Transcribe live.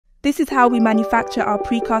This is how we manufacture our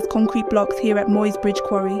precast concrete blocks here at Moy's Bridge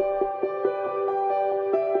Quarry.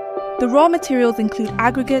 The raw materials include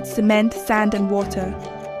aggregate, cement, sand and water.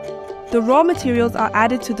 The raw materials are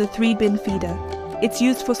added to the 3-bin feeder. It's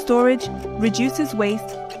used for storage, reduces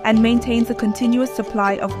waste, and maintains a continuous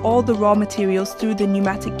supply of all the raw materials through the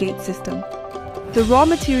pneumatic gate system. The raw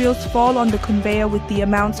materials fall on the conveyor with the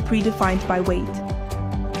amounts predefined by weight.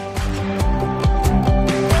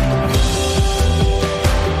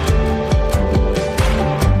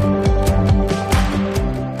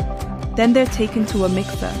 Then they're taken to a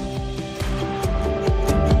mixer.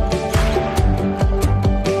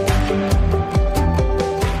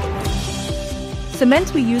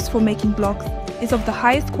 Cement we use for making blocks is of the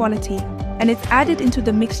highest quality, and it's added into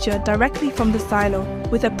the mixture directly from the silo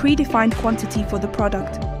with a predefined quantity for the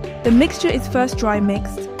product. The mixture is first dry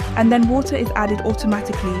mixed, and then water is added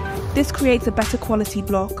automatically. This creates a better quality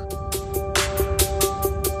block.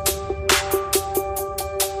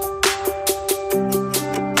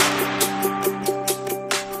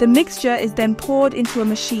 The mixture is then poured into a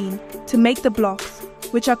machine to make the blocks,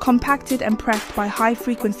 which are compacted and pressed by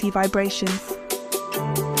high-frequency vibrations.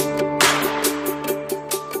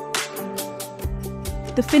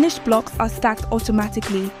 The finished blocks are stacked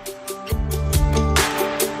automatically.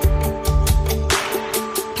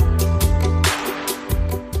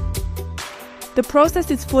 The process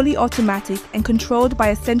is fully automatic and controlled by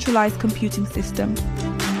a centralized computing system.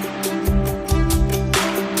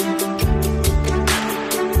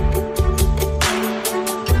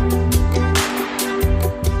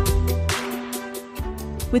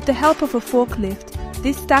 With the help of a forklift,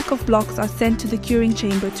 this stack of blocks are sent to the curing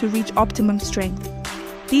chamber to reach optimum strength.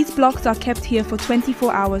 These blocks are kept here for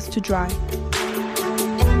 24 hours to dry.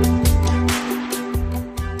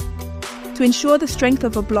 To ensure the strength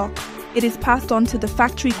of a block, it is passed on to the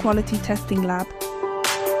factory quality testing lab.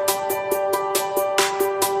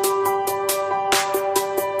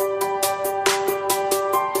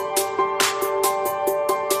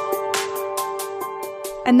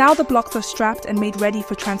 And now the blocks are strapped and made ready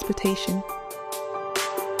for transportation.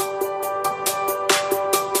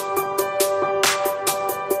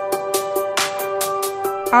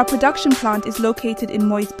 Our production plant is located in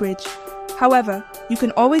Moy's Bridge. However, you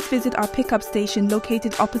can always visit our pickup station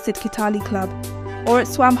located opposite Kitali Club, or at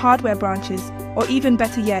Swam Hardware branches, or even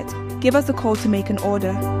better yet, give us a call to make an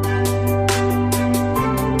order.